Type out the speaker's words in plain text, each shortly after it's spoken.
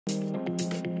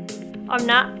I'm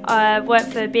Nat. I work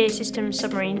for BAE Systems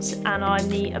Submarines and I'm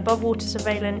the Above Water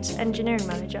Surveillance Engineering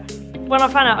Manager. When I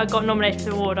found out I got nominated for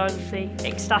the award, I was obviously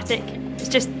ecstatic. It's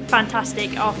just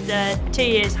fantastic after 2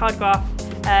 years hard graft,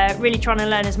 really trying to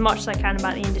learn as much as I can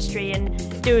about the industry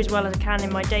and do as well as I can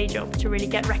in my day job to really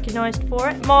get recognised for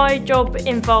it. My job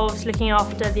involves looking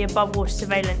after the above water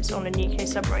surveillance on a nuclear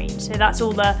submarine. So that's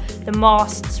all the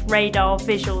masts, radar,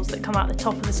 visuals that come out the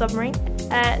top of the submarine.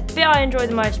 The bit I enjoy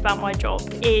the most about my job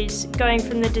is going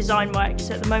from the design work,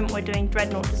 so at the moment we're doing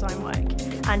Dreadnought design work,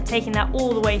 and taking that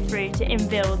all the way through to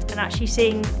in-build and actually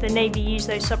seeing the Navy use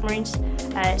those submarines.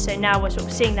 So now we're sort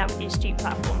of seeing that with the Astute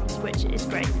platforms, which is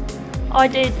great. I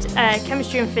did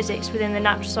chemistry and physics within the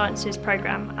Natural Sciences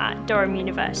programme at Durham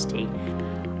University.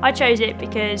 I chose it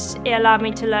because it allowed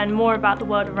me to learn more about the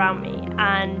world around me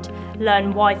and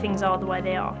learn why things are the way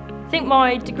they are. I think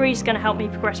my degree is going to help me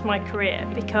progress my career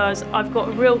because I've got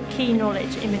a real key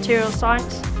knowledge in material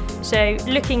science. So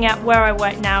looking at where I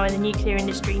work now in the nuclear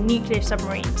industry, nuclear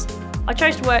submarines, I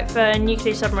chose to work for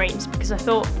nuclear submarines because I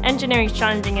thought engineering is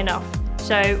challenging enough.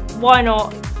 So why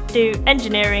not do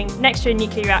engineering next to a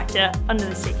nuclear reactor under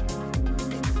the sea?